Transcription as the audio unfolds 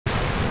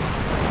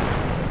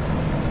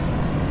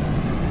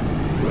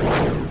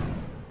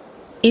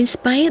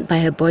Inspired by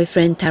her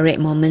boyfriend Tariq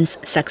Moment's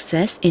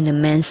success in the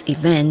men's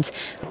event,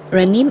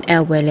 Raneem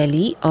El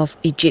Weleily of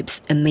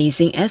Egypt's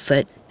amazing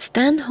effort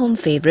stunned home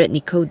favourite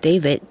Nicol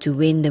David to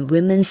win the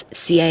women's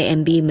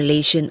CIMB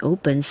Malaysian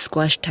Open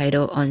squash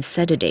title on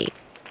Saturday.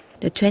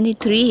 The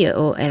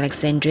 23-year-old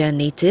Alexandria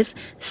native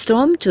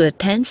stormed to a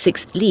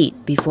 10-6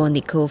 lead before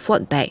Nicol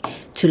fought back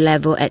to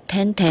level at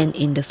 10-10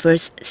 in the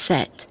first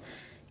set.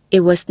 It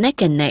was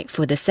neck and neck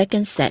for the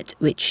second set,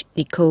 which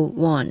Nicol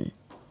won.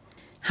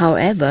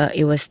 However,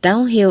 it was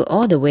downhill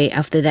all the way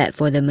after that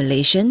for the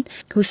Malaysian,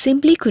 who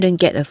simply couldn't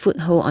get a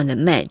foothold on the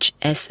match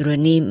as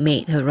Raneem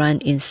made her run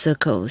in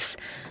circles.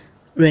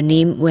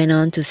 Raneem went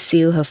on to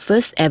seal her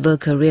first ever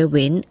career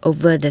win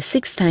over the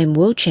six-time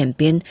world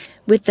champion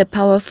with the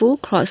powerful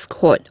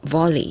cross-court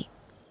volley.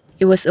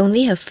 It was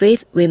only her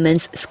fifth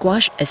Women's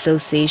Squash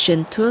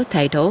Association Tour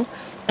title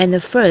and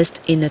the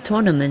first in the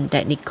tournament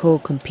that Nicol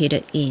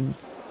competed in.